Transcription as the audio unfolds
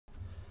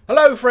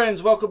Hello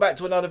friends, welcome back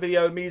to another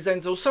video of me,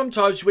 Zenzul.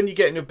 Sometimes when you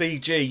get in a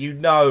BG, you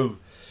know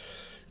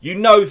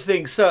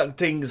things, certain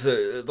things,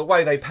 the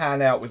way they pan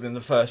out within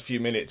the first few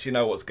minutes, you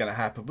know what's going to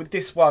happen. With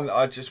this one,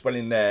 I just went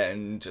in there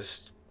and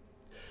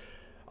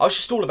I was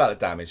just all about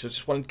the damage. I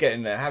just wanted to get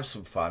in there, have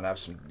some fun, have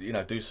some,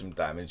 do some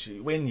damage.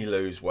 You win, you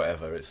lose,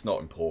 whatever. It's not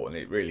important.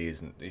 It really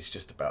isn't. It's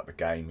just about the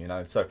game,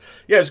 So,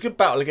 yeah, it was a good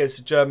battle against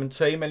the German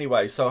team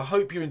anyway. So, I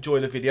hope you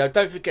enjoyed the video.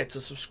 Don't forget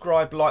to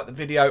subscribe, like the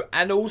video,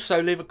 and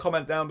also leave a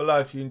comment down below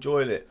if you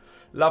enjoyed it.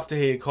 Love to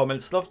hear your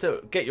comments. Love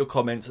to get your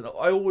comments. And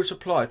I always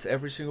reply to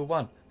every single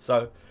one.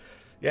 So,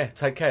 yeah,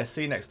 take care.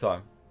 See you next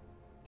time.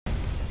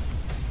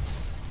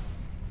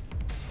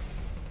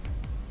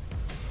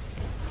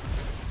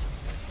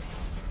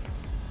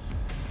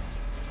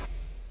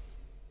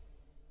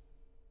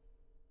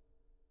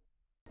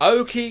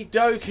 Okie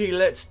dokie,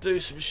 let's do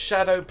some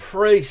Shadow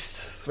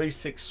Priest.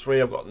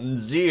 363, I've got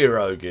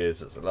 0 gears.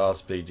 That's the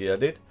last PG I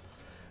did.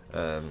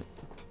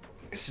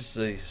 This is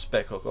the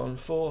Spec I've gone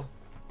for.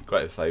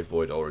 Great Fade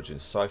Void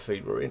Origins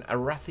Sci-Feed. We're in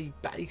Arathi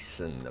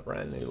Basin, the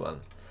brand new one.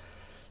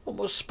 Not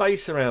much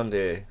space around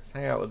here. Let's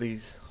hang out with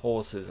these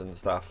horses and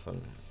stuff.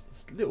 And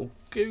this little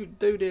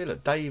dude here,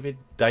 look,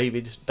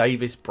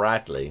 Davis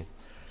Bradley.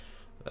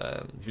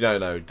 If you don't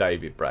know who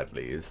David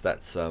Bradley is,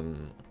 that's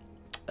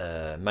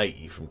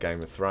matey from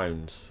Game of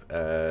Thrones,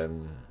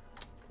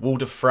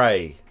 Walder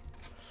Frey.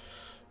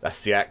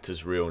 That's the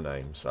actor's real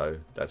name, so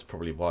that's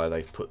probably why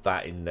they've put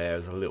that in there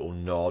as a little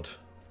nod.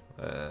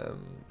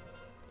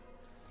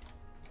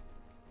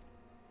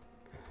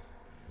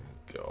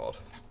 God,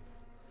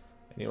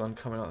 anyone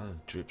coming up? Oh,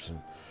 Droops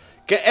and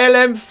get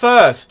LM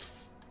first.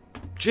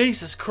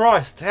 Jesus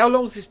Christ, how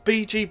long's this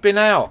BG been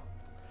out?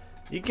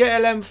 You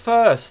get LM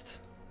first.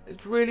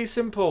 It's really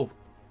simple.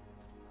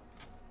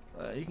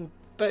 You can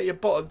bet your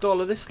bottom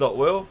dollar this lot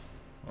will.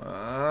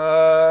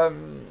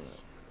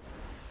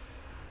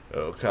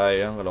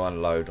 Okay, I'm going to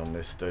unload on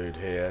this dude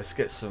here. Let's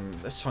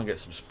try and get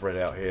some spread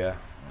out here.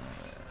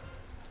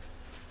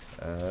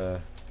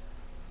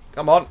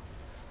 Come on.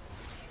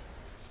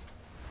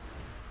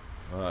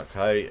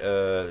 Okay,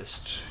 I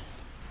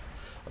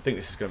think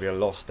this is going to be a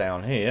loss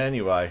down here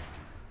anyway.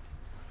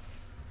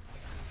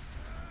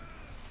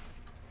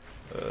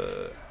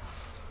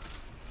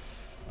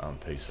 I'm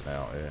piecing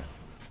out here.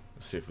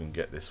 Let's see if we can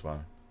get this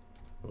one.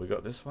 Have we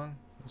got this one?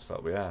 Looks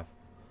like we have.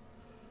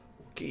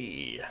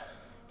 Okay.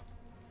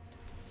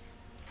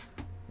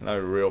 No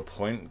real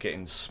point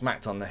getting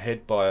smacked on the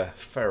head by a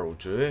feral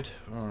druid.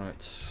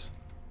 Alright. So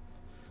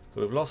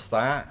we've lost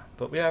that,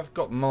 but we have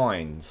got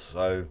mines,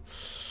 so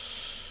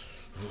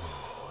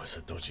it's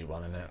a dodgy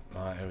one, isn't it?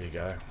 Right, here we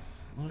go.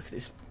 Oh, look at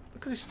this.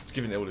 Look at this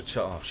giving it all the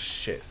chart. Oh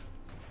shit.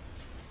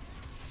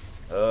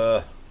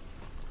 Alright,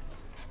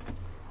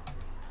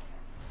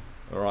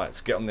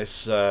 let's get on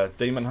this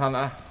demon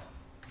hunter.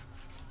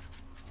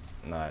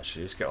 No,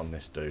 actually, let's get on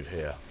this dude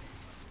here.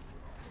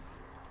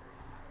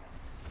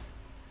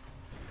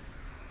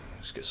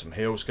 Let's get some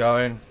heals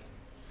going.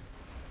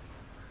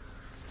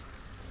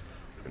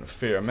 We're going to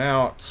fear him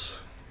out.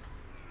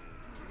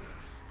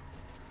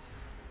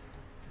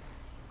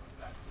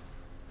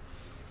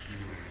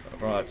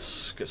 Alright,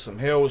 let's get some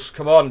heals.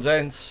 Come on,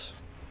 Zens.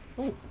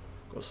 Ooh,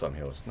 got some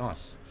heals.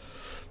 Nice.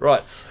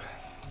 Right.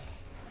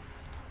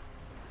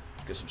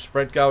 Get some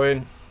spread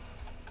going.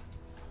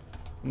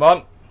 Come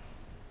on.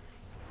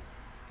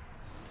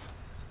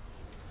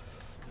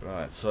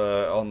 Right,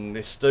 so on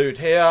this dude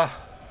here.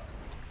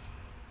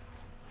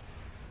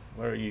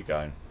 Where are you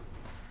going?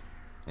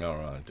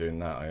 Alright, doing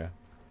that, are you?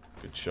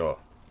 Good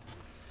shot.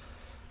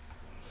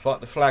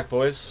 Fight the flag,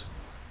 boys.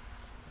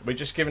 Are we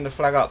just giving the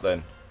flag up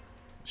then?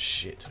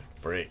 Shit,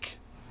 brick.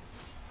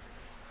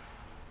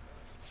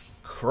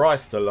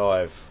 Christ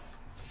alive.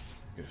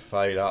 Get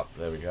fade up,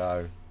 there we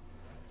go.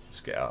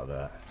 Let's get out of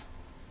that.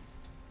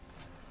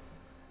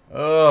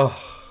 Oh,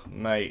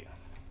 mate.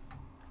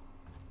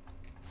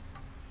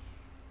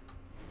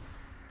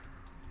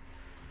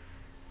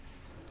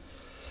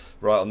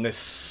 Right, on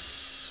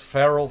this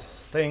feral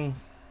thing.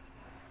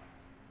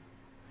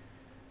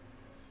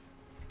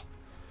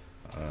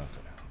 Okay.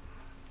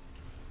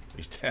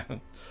 He's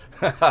down.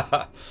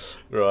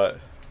 Right,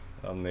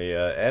 on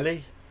the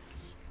Ellie.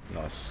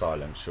 Nice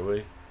silence, shall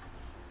we?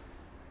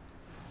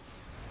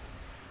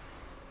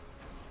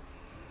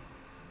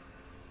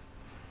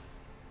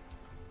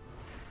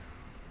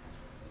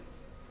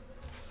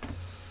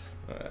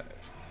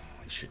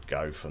 We should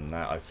go from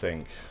that, I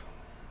think.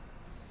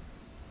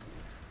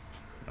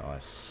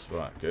 Nice.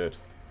 Right, good.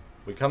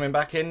 We coming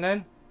back in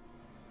then?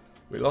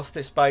 We lost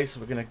this base.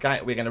 We're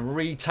gonna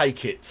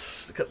retake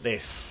it. Look at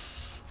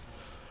this.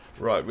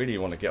 Right, really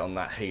want to get on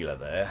that healer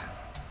there.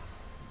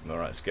 All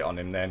right, let's get on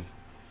him then.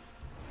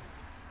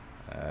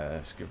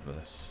 Let's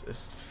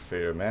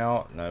fear him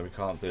out. No, we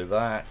can't do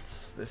that.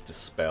 Let's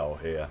dispel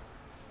here.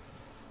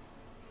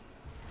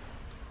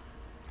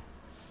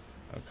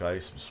 Okay,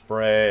 some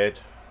spread.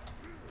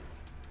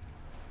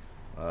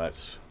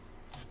 Alright.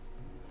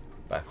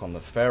 Back on the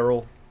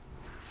feral.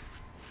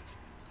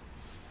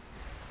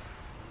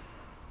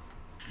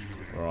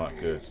 Right,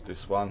 good.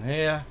 This one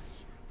here.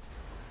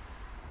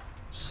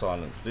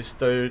 Silence this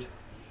dude.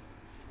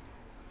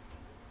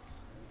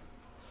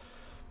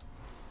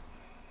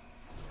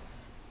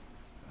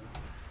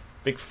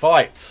 Big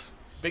fight.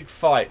 Big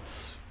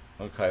fight.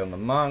 Okay, on the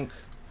monk.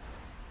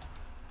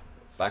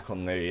 Back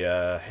on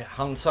the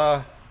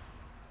hunter.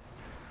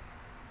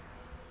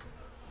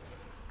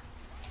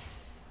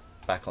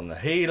 Back on the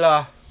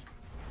healer.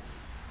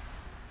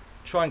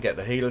 Try and get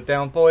the healer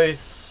down,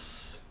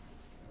 boys.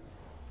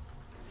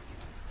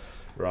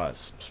 Right,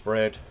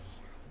 spread.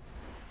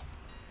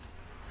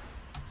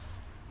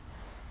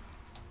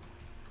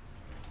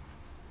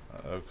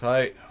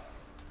 Okay.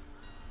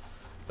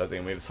 Don't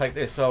think we're going to take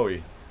this, are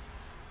we?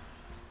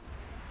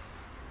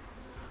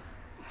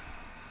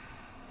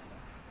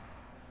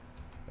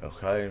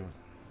 Okay.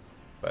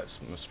 Let's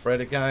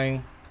spread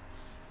again.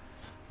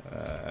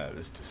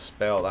 Let's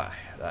dispel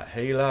that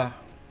healer.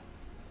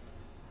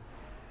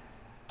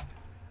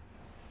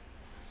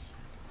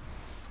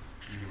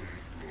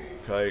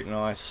 Okay,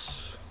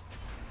 nice.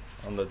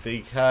 On the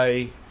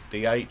DK,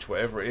 DH,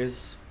 whatever it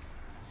is.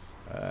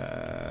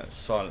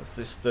 Silence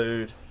this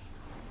dude.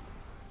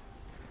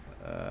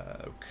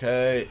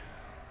 Okay.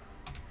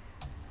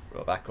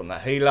 We're back on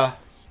that healer.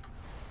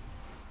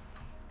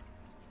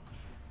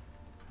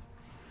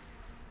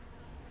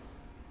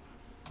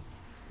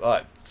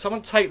 Right,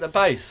 someone take the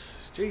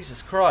base.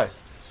 Jesus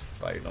Christ.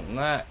 Failed on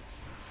that.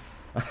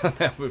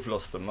 Now we've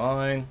lost the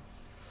mine.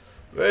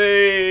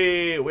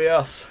 We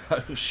are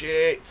so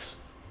shit.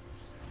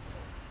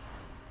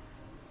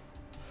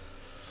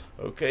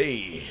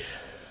 Okay.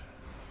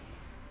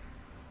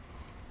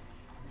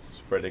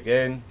 Spread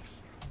again.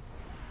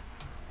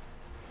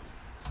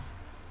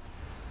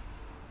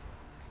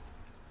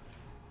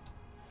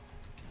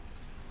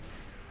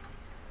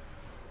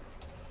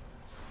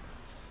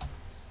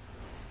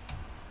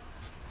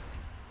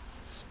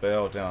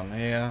 Spell down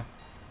here.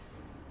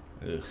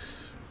 Ugh,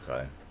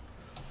 okay.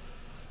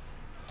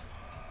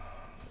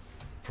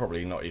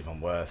 Probably not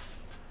even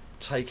worth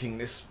taking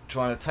this,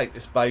 trying to take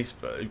this base,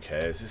 but who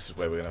cares? This is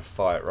where we're going to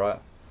fight, right?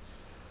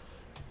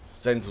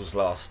 Zenzul's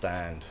last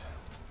stand.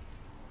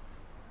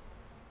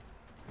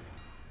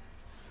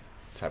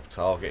 Tap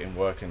targeting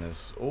working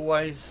as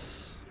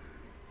always.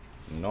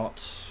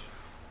 Not.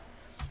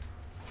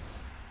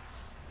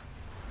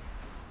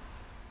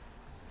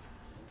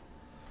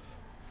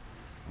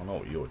 I know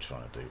what you're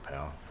trying to do,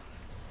 pal.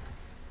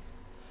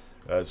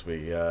 As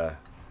we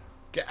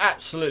get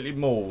absolutely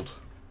mauled.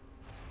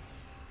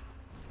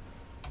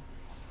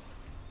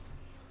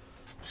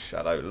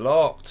 Shadow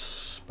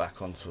locked. Back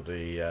onto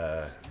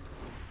the...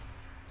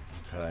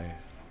 okay.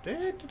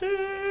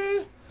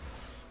 I'm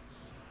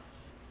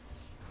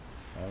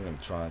going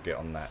to try and get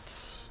on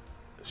that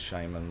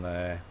shaman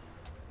there.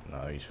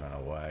 No, he's run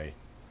away.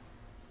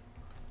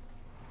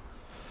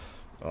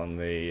 On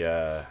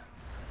the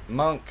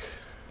monk.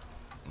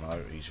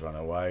 No, he's run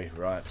away.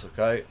 Right,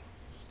 okay.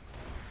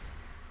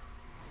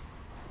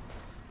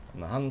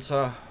 On the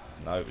hunter.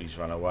 No, he's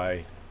run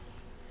away.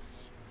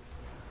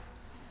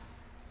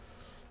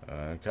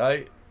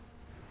 Okay.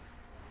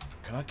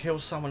 Can I kill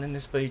someone in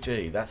this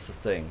BG? That's the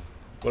thing.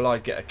 Will I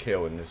get a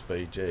kill in this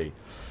BG?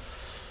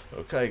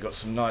 Okay, got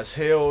some nice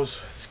heals.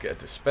 Let's get a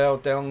dispel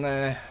down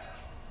there.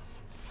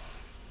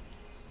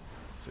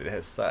 See,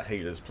 that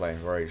healer's playing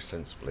very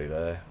sensibly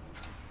there.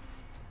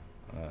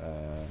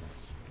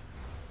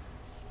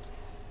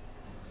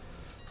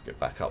 Let's get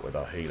back up with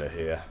our healer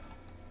here.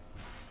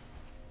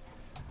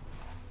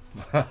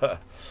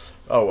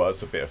 Oh well,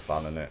 it's a bit of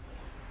fun, isn't it?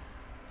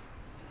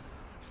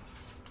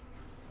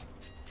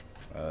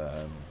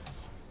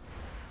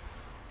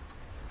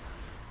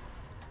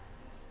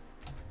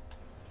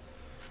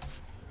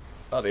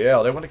 Bloody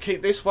hell, they want to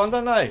keep this one,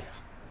 don't they?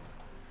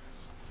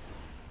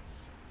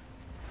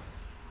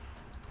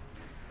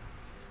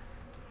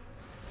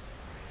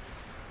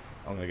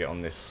 I'm going to get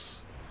on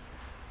this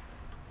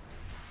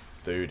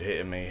dude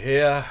hitting me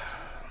here.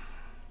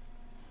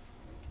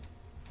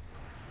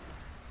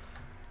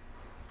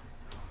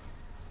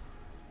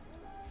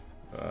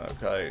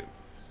 Okay,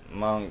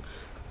 monk,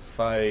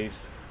 fade.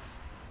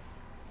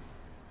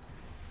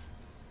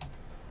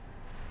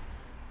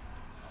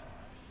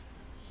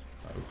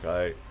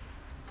 Okay.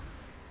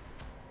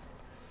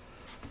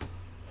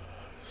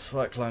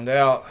 Cycloned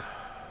out.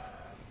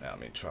 Now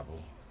I'm in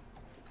trouble.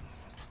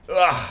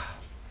 Ah!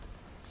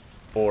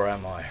 Or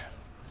am I?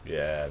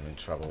 Yeah, I'm in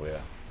trouble here.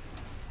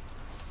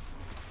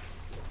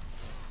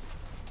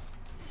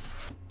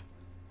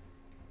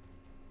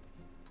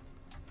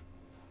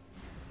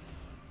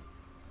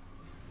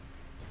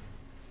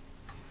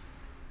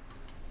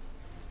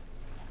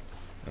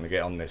 I'm gonna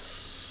get on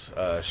this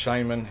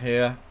shaman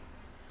here.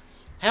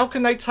 How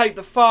can they take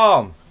the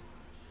farm?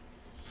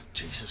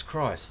 Jesus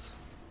Christ.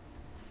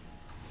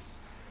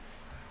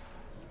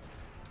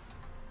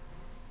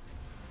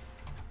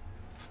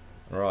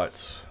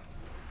 Right.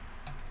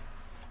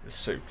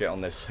 Let's get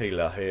on this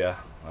healer here.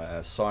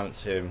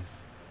 Silence him.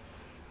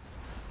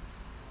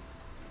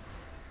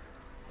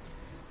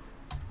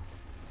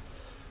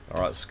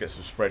 Alright, let's get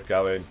some spread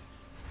going.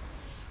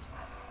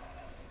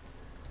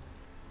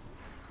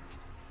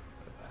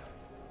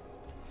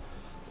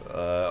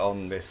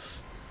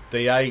 this.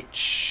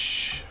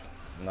 DH.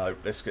 No,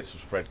 let's get some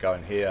spread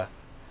going here.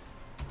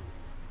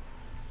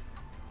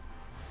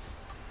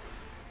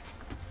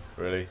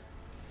 Really?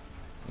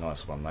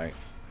 Nice one, mate.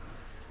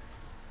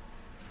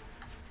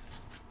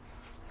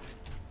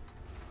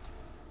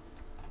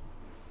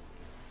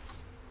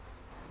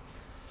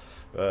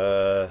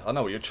 I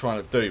know what you're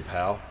trying to do,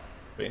 pal,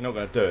 but you're not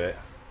going to do it.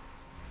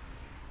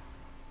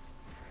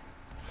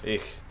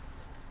 Ich.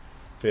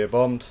 Fear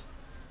bombed.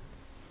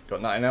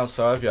 Got nothing else,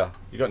 so have you?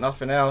 You got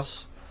nothing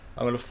else?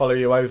 I'm going to follow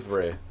you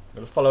over here. I'm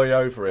going to follow you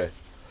over here.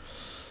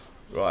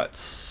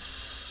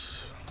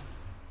 Right.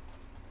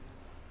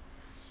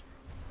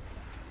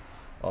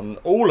 On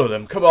all of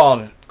them. Come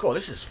on. God,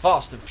 this is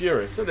fast and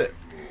furious, isn't it?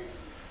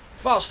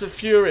 Fast and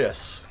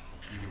furious.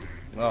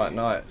 Right,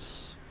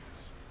 nice.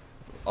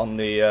 On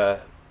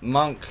the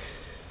monk.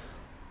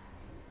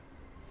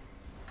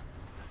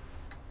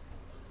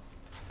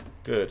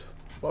 Good.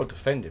 Well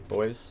defended,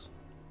 boys.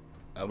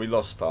 We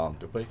lost farm,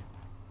 did we?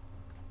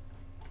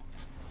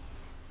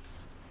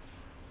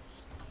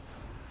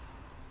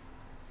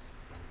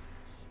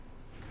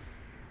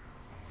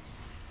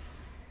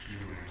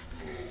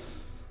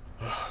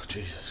 Oh,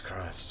 Jesus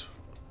Christ.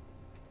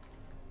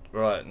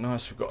 Right,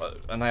 nice. We've got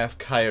an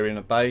AFK in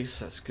a base.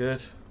 That's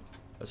good.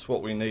 That's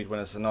what we need when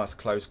it's a nice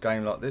close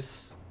game like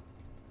this.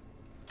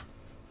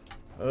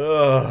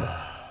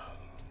 Ugh.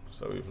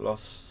 So we've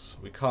lost.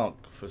 We can't,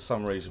 for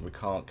some reason, we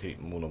can't keep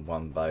more than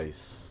one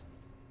base.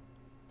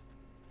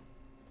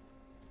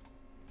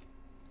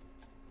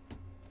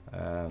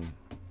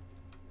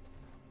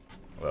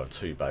 Well,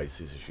 two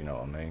bases, if you know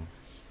what I mean.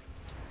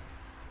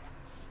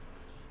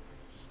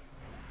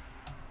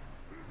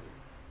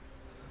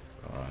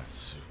 Alright,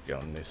 so get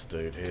on this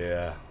dude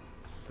here.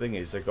 Thing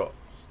is, they've got...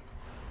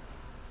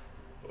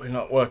 We're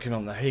not working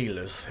on the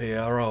healers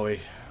here, are we?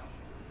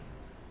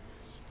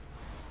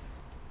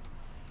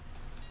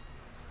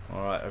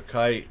 Alright,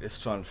 okay, let's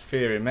try and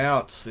fear him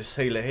out. This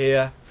healer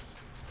here.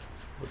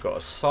 We've got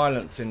a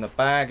silence in the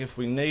bag if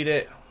we need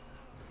it.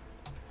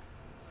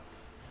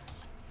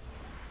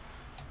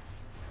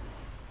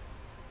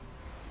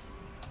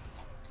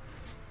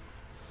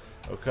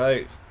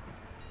 Okay.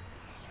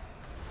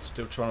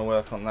 Still trying to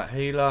work on that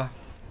healer.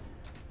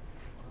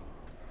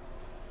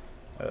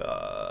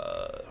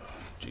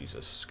 Jesus,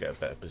 let's get a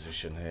better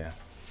position here.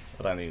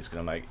 I don't think it's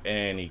going to make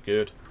any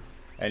good.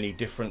 Any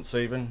difference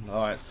even.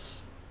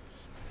 Alright.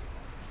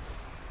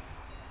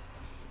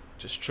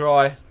 Just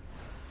try.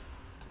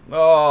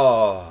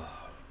 Oh.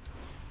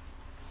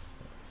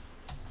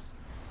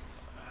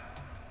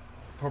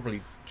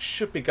 Probably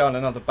should be going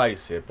another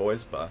base here,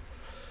 boys, but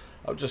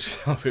I've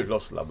just we've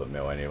lost Lubber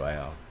Mill anyway.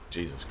 Oh,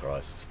 Jesus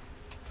Christ.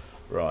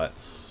 Right.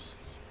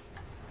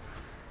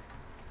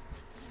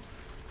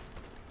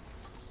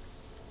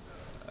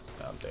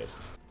 I'm dead.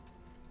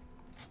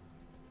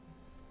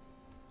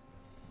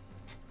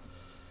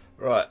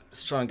 Right,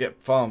 let's try and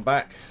get farm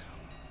back.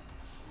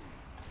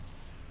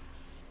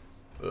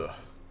 Ugh.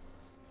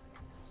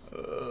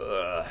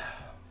 Ugh.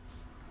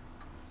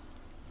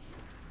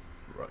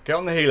 Right, get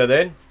on the healer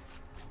then.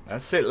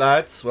 That's it,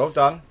 lads. Well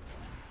done.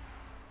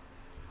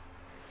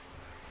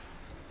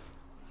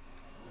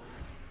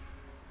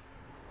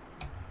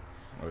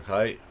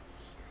 Okay.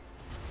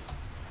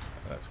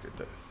 Let's get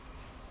the.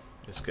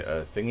 Let's get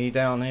a thingy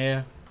down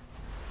here.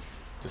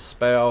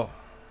 Dispel.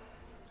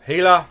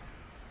 Healer.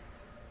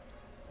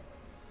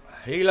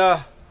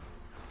 Healer.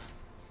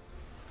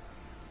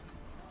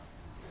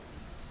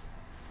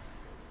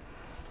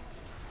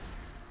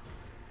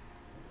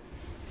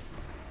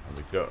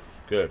 We got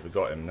good. We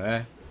got him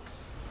there.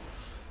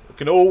 We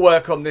can all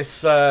work on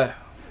this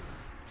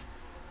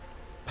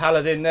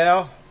paladin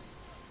now.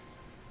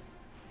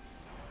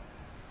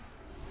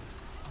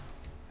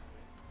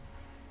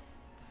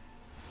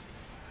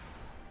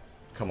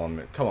 Come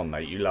on,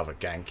 mate. You love a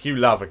gank. You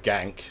love a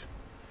gank.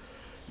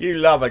 You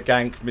love a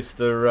gank,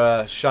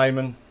 Mr.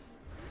 Shaman.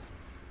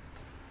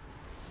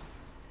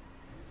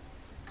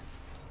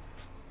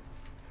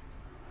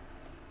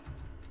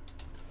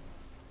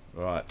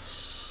 Right.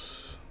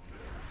 Let's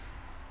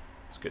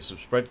get some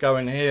spread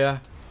going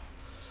here.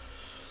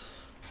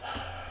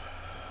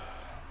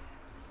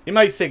 You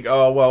may think,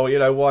 oh, well, you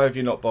know, why have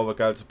you not bothered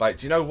going to bait?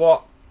 Do you know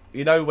what?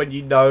 You know when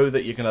you know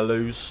that you're going to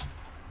lose?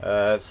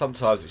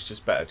 Sometimes it's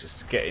just better just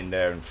to get in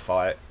there and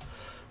fight.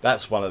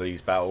 That's one of these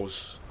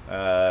battles.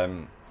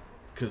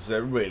 Because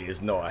there really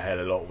is not a hell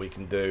of a lot we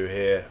can do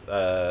here.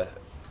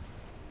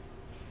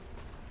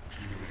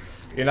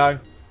 You know,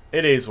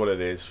 it is what it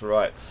is.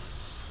 Right.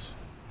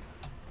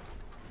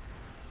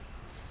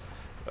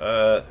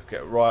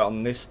 Get right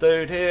on this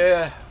dude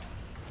here.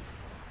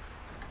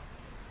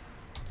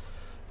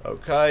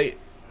 Okay.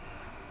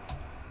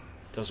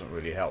 Doesn't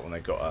really help when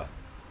they got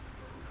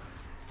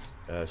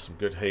some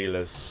good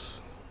healers,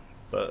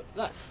 but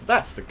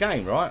that's the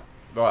game, right?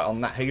 Right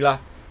on that healer.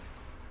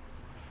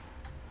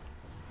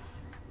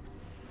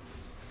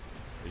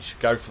 We should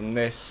go from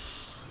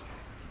this.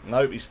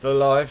 Nope, he's still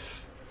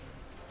alive.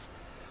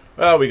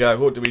 There we go.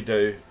 What do we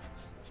do?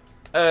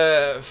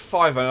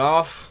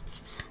 5.5.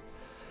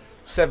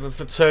 7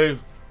 for 2.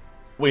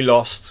 We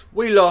lost.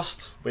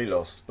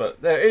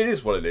 But there, it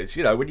is what it is.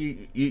 You know, when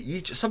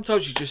you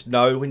sometimes you just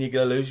know when you're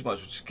going to lose. You might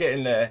as well just get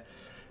in there,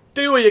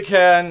 do what you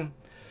can,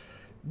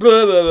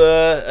 blah, blah,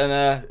 blah,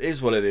 and it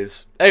is what it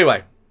is.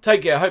 Anyway,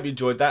 take care. I hope you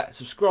enjoyed that.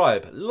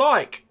 Subscribe,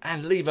 like,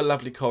 and leave a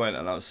lovely comment,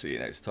 and I'll see you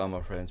next time,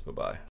 my friends.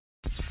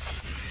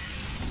 Bye-bye.